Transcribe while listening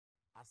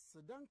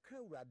asedan ka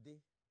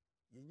Awurade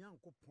ye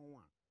Nyankopon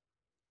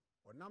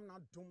a onam na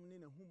dom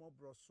ne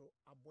humobro so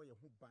aboye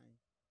ho ban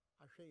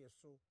ahwe ye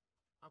so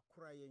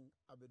akora yen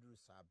abeduru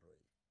sabre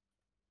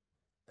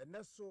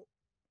eneso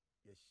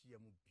ye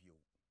hyiam bio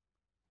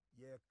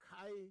ye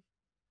kai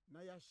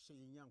na ya hye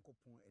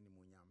Nyankopon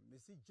animonyam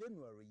mesi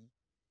January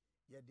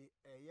ye de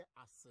eye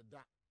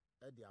aseda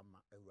e de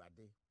ama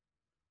Awurade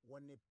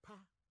woni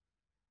pa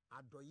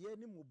adoye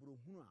ne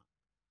mobrohunu a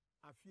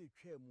afie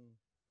twa mu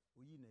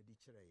oyi na di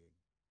kire yen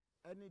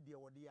ene de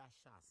wode ya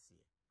hye ase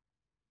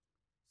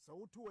so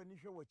woto wani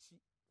hwe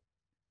wachi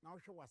na wo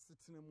hwe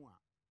wasetena mu a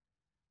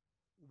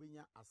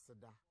ubenya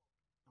aseda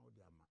na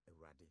wode ama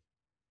Awurade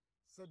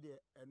so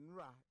de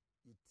enra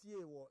itie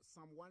wo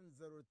Psalm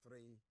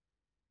 103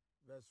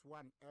 verse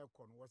 1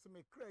 Elkon was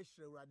me crash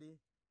Awurade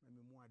na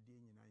me mu ade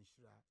nyina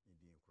nhira ne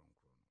din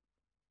kronkron no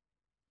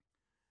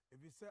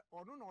ebi se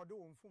ono na ode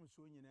wo mfom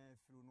so nyina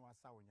afiru no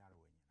asa wonyare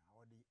wanyina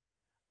ode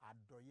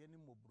adoye ne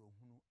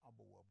mobrohunu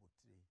abowo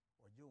abotire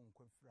oje wo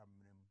nkwa fira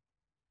mrem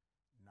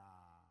na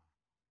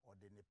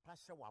ode ne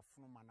pashe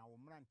wafono ma na wo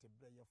mrante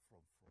breye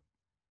from te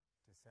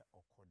se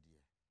okode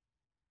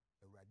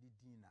Awurade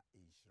din na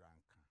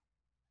enhyiranka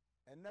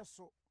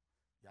eneso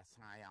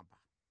yasan yaba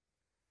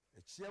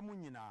echia mu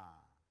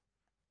nyina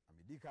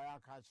amedika ya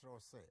ka kire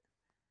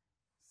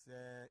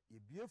se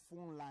ebie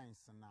phone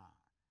lines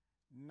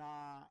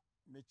na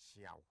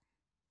mechiawo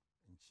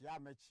nchia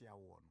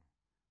mechiawo no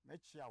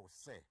mechiawo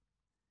se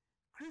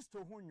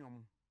Kristo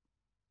hunyum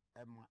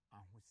ema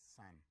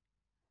ahosan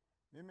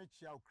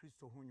mechiawo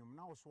Kristo hunyum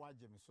na wo so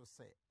age me so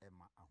se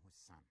ema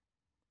ahosan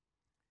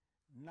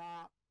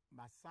na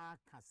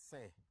masaka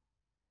se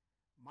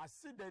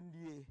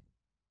masidandie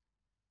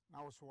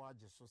na wo so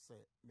age so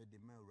se me de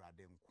ma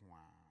Awurade nko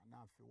a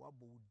na afi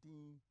wabo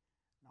din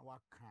na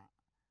waka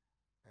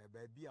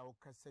baabi a wo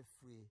kasa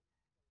free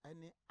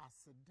ene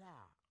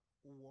aseda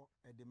wo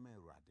de ma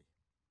Awurade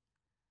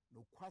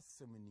no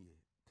kwasem nie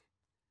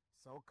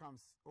so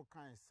comes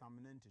okay Psalm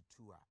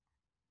 92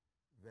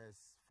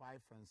 verse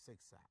 5 and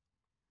 6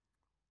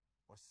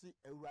 o si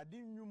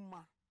Awurade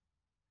nnwuma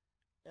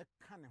e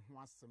ka ne ho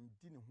asem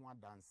di ne ho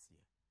adanse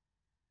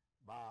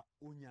ba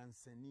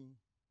onyansani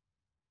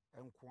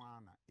enko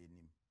na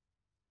enim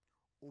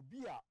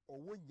obi a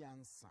owo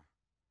nyansa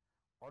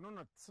ono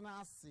no tena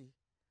ase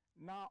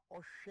na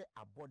ohwe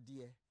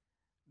abode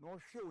na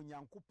ohwe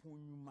onyankopon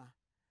nnwuma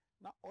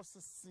na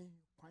osisi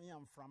kwan ya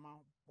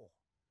mframa bo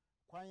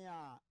kwan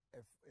ya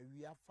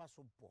ewia fa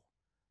so bo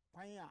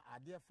kwan ya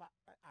ade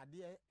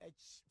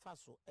fa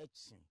so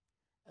echi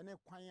ene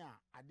kwan ya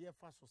ade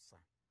fa so sa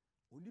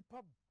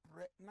onipa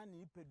bre na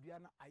ne ipadua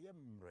na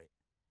ayemre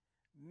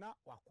na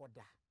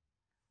wakoda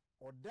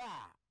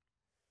oda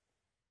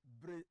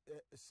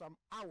some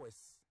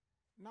hours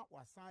na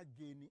wasan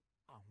geni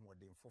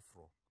ahoden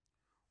foforo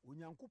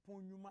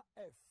onyankopon nnwuma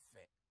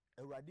efe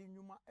Awurade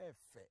nnwuma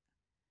efe.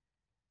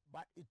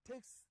 But it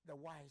takes the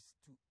wise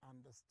to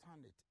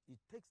understand it. It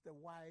takes the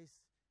wise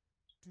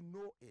to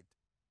know it.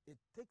 It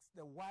takes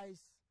the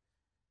wise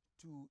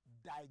to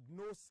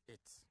diagnose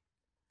it.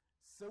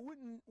 So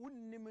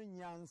when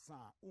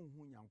nyansa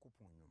unhu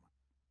nyankopon nyuma.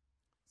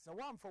 So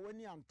one for when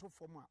you to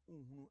forma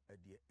unhu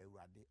ade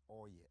Awurade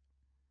oye.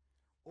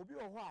 Obi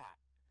o ho a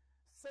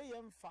say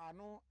yemfa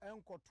no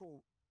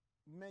enkoto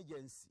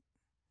emergency.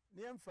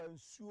 Ne yemfa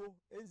nsuo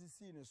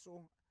ensisi ne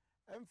so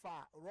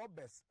emfa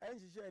robbers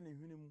enhihye ne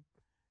hwenimu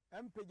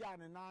empeja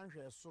ne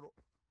nanhwe soro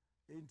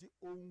enti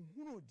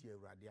onhunu die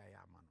Awurade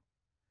ayama no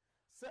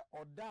se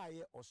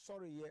odaye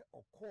osoreye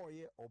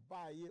okoye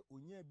obaye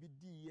onya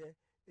bidiye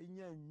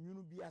enya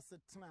nwunu bi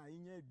asetena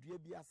enya adua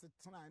bi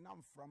asetena na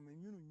mfram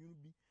nwunu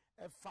bi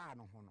efa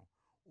no ho no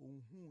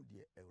onhu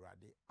die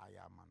Awurade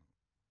ayama no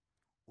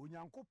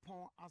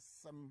onyankopon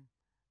asem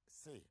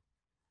se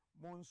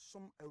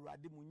monsom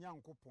Awurade mu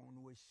nyankopon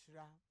no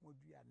wahira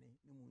moduane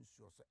ne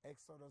monsuo so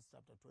Exodus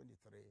chapter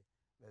 23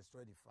 verse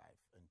 25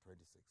 and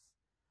 26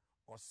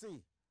 or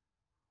say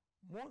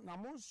na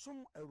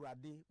monsom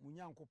Awurade mu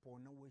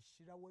nyankopon na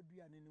wahira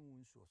waduane ne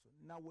monsuo so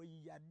na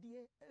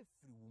wayiyade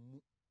afiri wo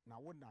mu na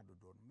wona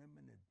dodo no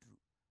mema na duru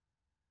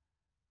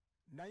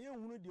na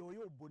yehunu de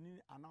oye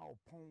oboni ana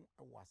opon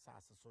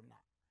wasase so na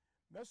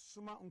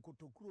mesoma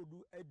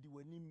nkotokurodu adi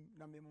wanim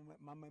na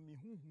mama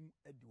mihuhu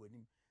adi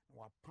wanim na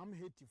wapam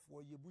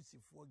hetifo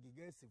yebusifo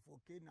gigasifo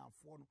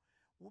kenafo no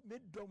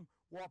medom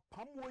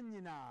wapam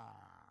wonyina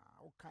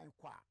okan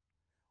kwa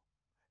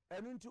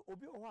enu nti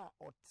obi ho a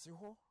ote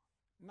ho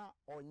na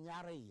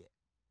onyareye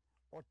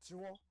ote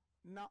ho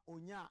na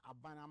onya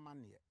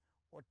abanamane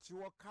ote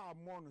ho ka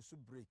mo no so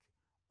break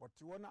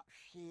ote ho na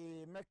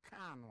hwe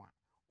meka no a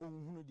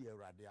onhunu de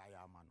Awurade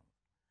ayama no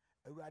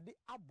Awurade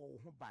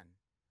abɔ ho ban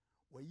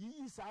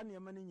wayiyi saa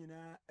nneɛma no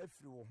nyinaa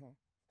afiri wo ho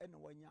ene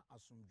wanya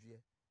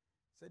asomdwe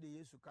sɛ de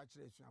Yesu ka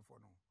kyerɛ asuafo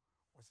no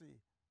o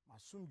se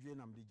masomdwe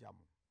nam de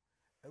gyamo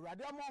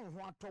Awurade ama ho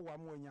atɔ wa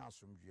ma wanya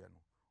asomdwe no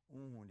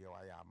onhu de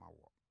wayɛ ama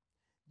wo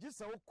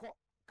gisa wokɔ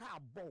ka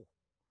abɔ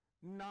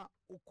na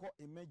wokɔ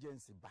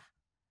emergency ba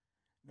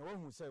na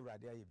wahu sɛ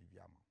Awurade ayɛ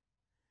bibia ama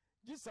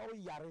gisa wo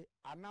yare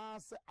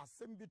anaasɛ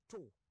asɛm bi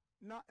to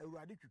na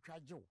awurade twitwa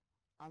gyew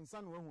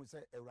ansa na wahu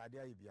sɛ awurade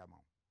ayɛ bi ama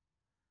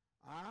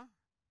wo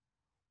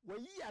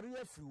wayi yare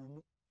afiri wo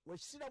mu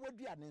wahyira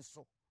waduane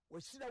so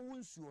wahyira wo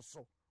nsuo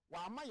so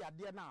wama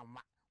yadeɛ na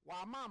ama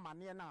wama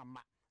amaneɛ na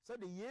ama sɛ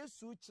de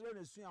Yesu kyerɛ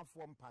ne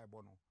suafoɔ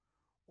mpaebɔ no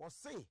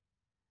ɔse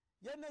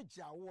yɛ na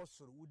gya wo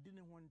soro wodi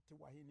ne ho nte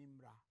wahene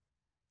mmra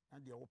na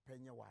deɛ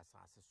wopɛnyɛ wɔ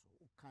asase so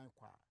wokan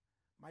kwa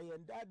ma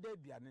yɛn daada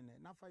aduane ne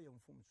na fa yɛn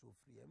mfom so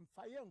firi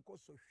mfa yɛn nkɔ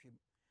so hwem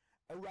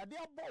awurade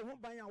abɔ ho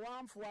ban a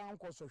wamfo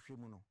ankɔ so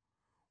hwem no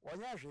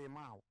ɔnyɛ hwee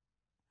ma wo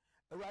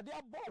awurade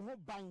abɔ ho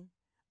ban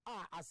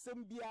a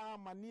asɛm biara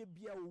mane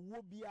biara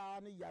owuo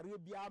biara ne yare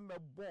biara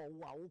mɛbɔ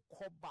wo a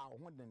wokɔ ba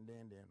ho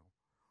dendenden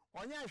no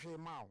ɔnyɛ hwee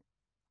ma wo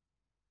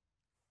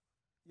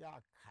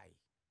ya kai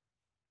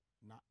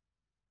na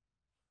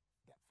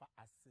fa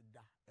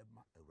aseda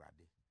ema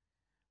awurade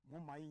mo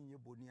mai nye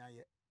boni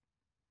aye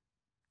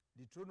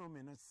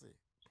Deuteronomy no se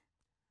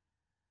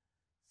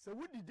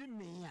wudidi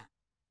me a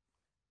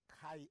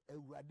kai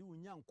awurade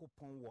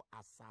onyankopɔn wo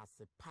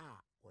asase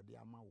pa ɔde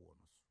ama wo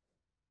no so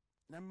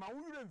na ma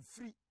wura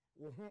mfiri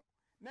wo ho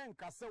na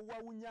nkase wa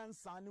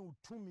wunyansa ne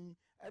utumi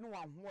ene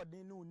wa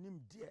hoɔden ne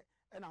onimdeɛ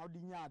ena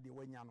wode nya ade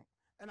wanya no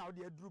ena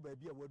wode aduru ba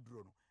bia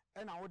waduro no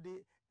ena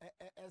wode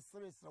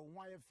esresre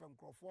ho ayɛ fem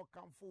krɔfo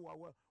kamfo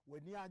wa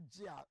wani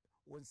agye a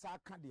wonsa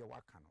aka de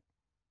waka no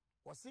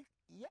wɔse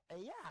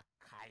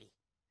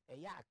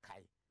ɛyɛ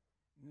akai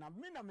na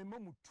me na me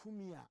mamu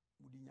tumi a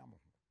wudi nya mo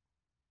ho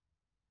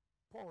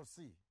Paul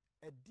se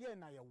ɛdeɛ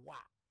na yɛ wa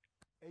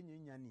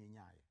enyenya ne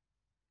enyaye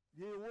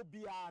ye wo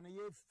bia na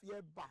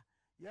ye ba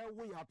ye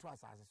wo ya to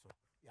asase so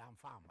ya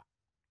mfa amba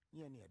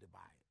ye ne de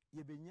bae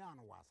ye benya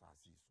no wa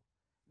asase so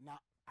na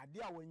ade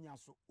a wanya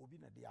so obi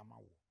na de ama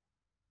wo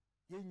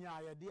ye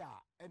nyaye de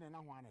a ene na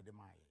ho ana de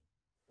maaye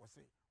wo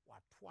se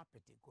wato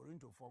apete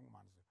Korinto fo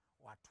ngoma no se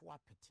wato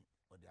apete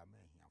o de ama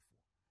ahiafo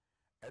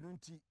eno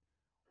nti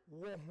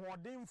wo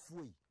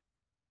hodenfo yi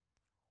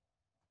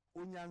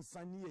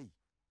onyansane yi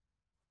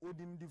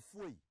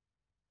odimdifo yi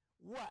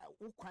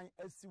wo kwan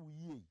asi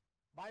wo yi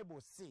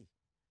Bible say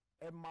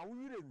ma wo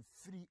yire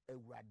mfiri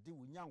awurade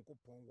wo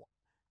nyankopɔn wo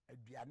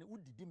aduane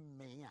wodidi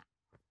men a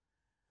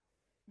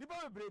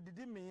nipa bebre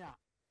didi men a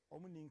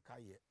omu ni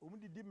nkaye omu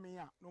didi men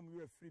a na omu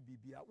yire firi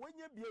bibia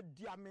wonya bia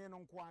diame no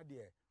nko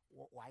ade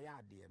waya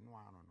ade no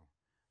ano no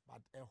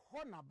but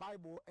ho na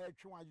Bible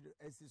etwe wagye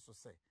asi so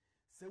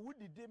se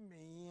wodidi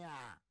men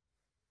a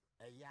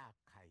eya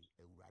kai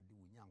awurade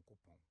wo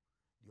nyankopɔn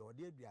de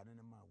ode aduane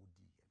no ma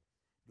wodi ye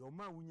de o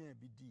ma wonya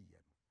bi di ye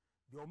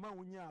no de o ma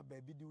wonya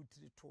ba bi di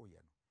utiri to ye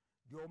no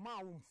de o ma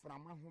wo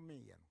mframa home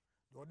ye no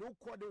de o de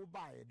ukode wo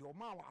bae de o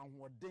ma wo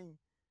ahoden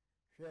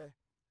hwe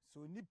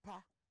so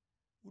nipa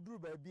uduru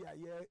ba bi a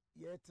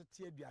ye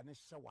tete aduane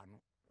hye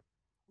wano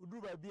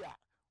uduru ba bi a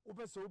wo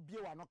pese obie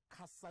wano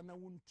kasa na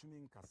wontumi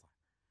nkasa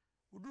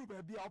uduru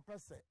ba bi a wo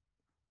pese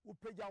wo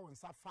pagya wo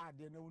nsa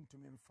faade na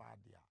wontumi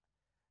mfaade a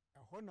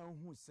ɛhɔ na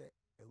hu se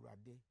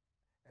awurade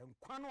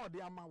enkwa na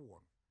ode ama wo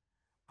no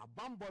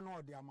abambo na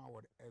ode ama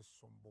wo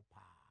esombo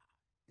pa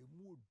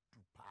emu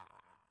odu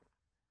pa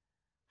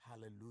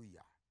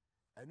hallelujah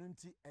enu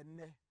nti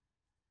enne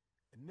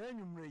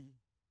nwumre yi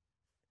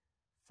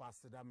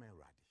fasida ma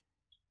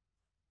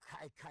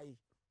awurade kai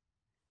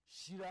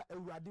shira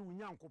awurade wo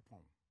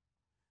nyankopɔn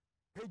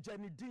pagya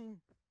ne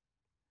din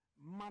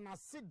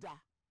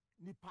manasida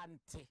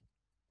nipante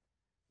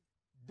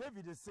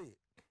David say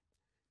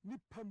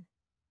nipam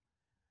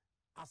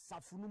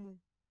asafunumu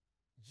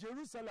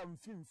Jerusalem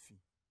finfi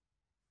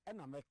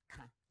ena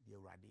meka de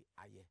awurade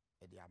aye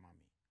e de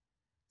amame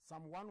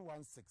Psalm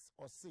 116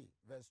 or say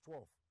verse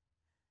 12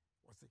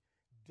 or say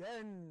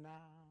then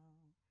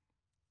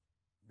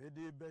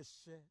bede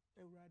beshe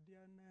awurade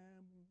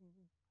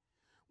anamu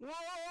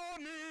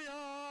woni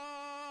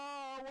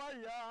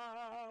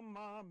waya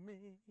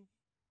mami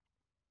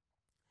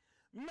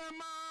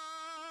mama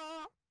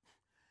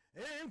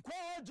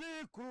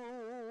enkwaji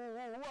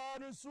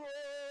kuwanso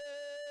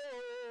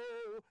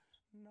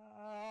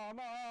na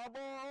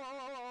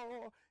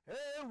mabo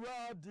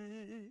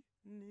ewadi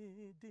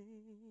nidi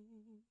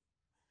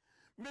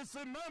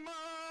Missy mama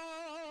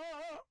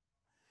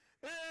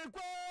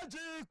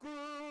enkwaji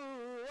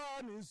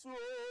kuwanso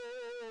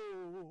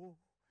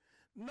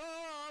na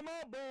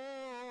mabo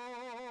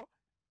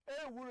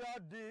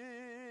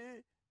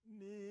ewadi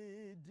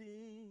nidi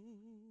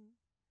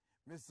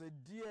Missy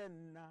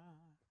diena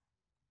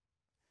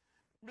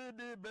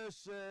bidi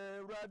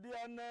beshe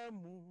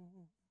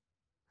radianamu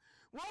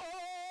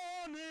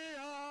woni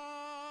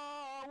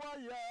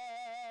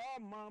waya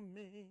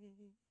mami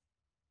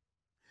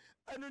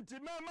anuti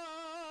mama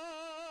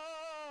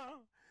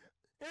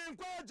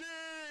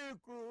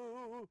inkwajiku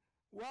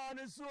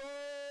waniso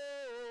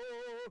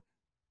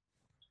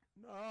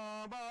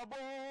na babo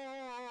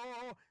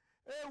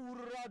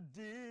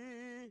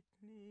ewuradi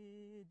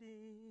nidi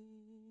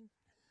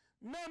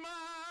mama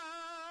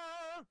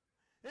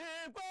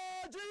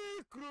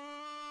inkwajiku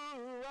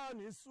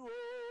waniso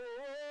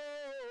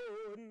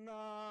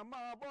na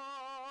mabo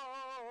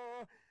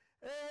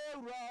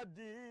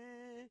ewuradi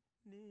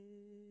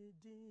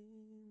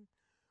nidi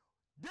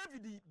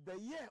David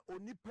beye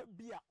onipa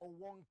bi a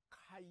owon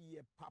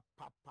kaye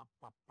papa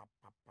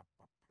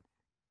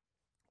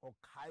o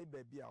kai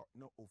baby a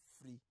na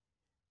ofri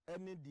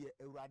ene de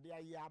awurade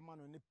aye ama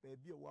no ne pa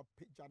bi a wa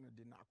pagya no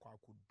de na akwa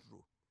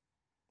akoduro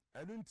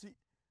enu nti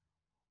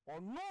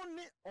ono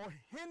ne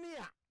ohene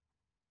a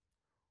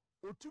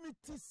otumi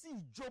tisi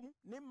dwom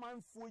ne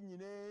manfo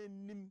nyina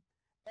nim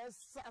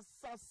esa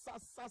sa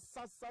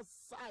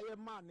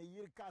man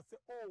yirka se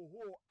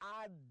oh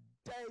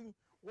adan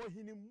wo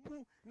hini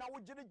mu na wo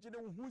gire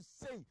hu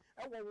sei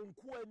e wo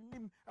nko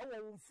anim e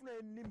wo mfuna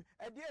anim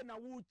e de na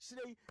wo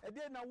kire e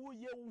de na wo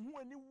ye hu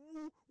ani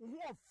wu hu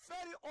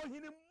oferi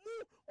ohini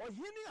mu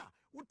ohini a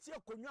wotie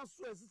konwa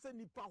so esese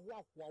nipa ho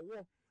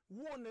ahwawo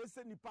wo na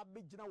ese nipa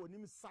begina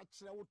wonim sa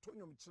kire wo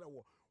tonyom kire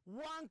wo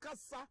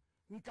wankasa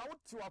nka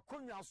wote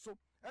wakonwa so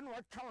e na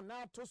waka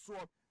na to so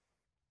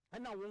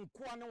ena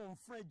wonkoa ne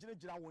wonfra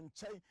giregira won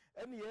nkyɛn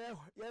ene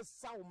ye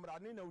sa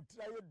umrane na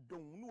utira ye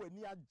don no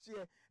ani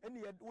agye ene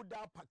ye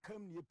woda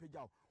pakam ne ye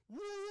pagya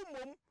wo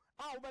mom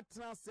a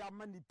wobɛtena se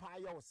ama nipa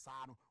ye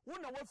osa no wo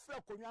na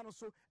wafra konwa no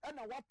so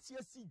ena wate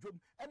asi dwom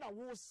ena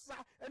wo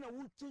sa ena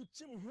wo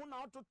kinkim ho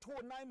na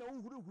ototo nan na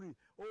wo hurihuri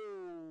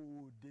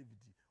oh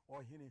David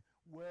ohene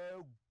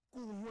wa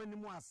gu ho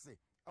anim ase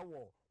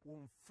ewo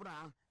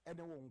wonfra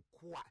ene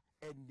wonkoa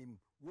anim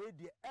we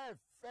de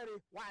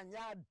efere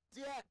wanya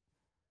de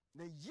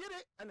na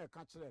yire ene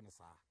ka kire ne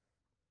sa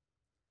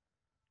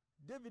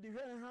David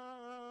hwe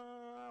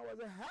ha was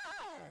a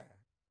ha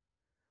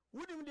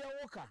wudim de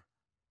woka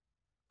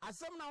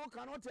asem na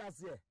woka no te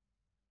ase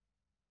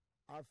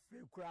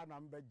afi kura na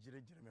mba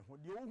gire me ho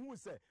de ohu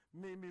se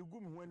me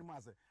gu me ho anim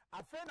ase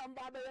afi na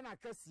mba be na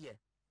kase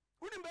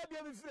wudim ba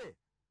bia me fire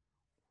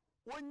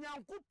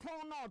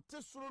onyankopon na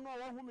otesoro no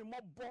wo hu me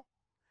mobbo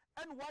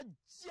ene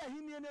wagye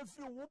ahini na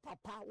fi wo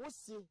papa wo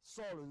se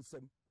Saul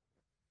nsem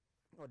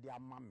no de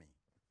amame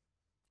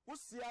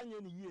wosi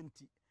anye ne yie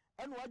nti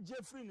ene wagye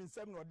free ne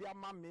nsem no de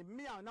ama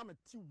me a na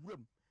meti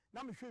wuram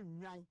na me hwe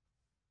nwan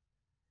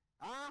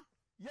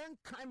yen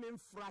kan me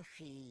mfra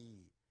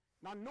hwe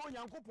na no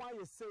yankopon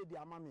aye say de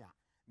ama me a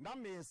na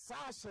me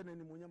sa hye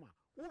ne munyama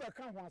wo be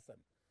ka ho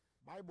asem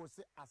Bible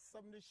say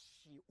asem ne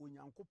hye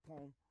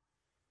onyankopon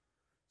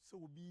so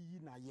obi yi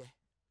na ye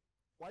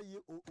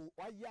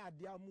waye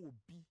ade ama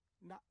obi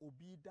na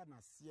obi da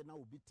na se na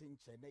obi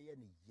tenche na ye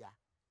ne ya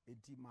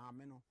enti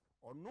maame no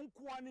ono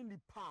nko ani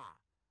nipa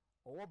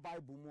owo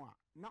Bible mu a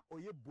na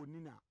oye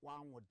bonina wa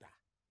anwoda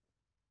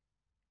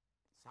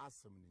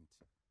sasem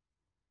ninti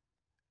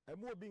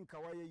emu obi nka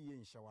waye ye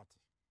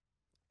nhyewate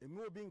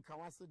emu obi nka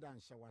waseda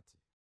nhyewate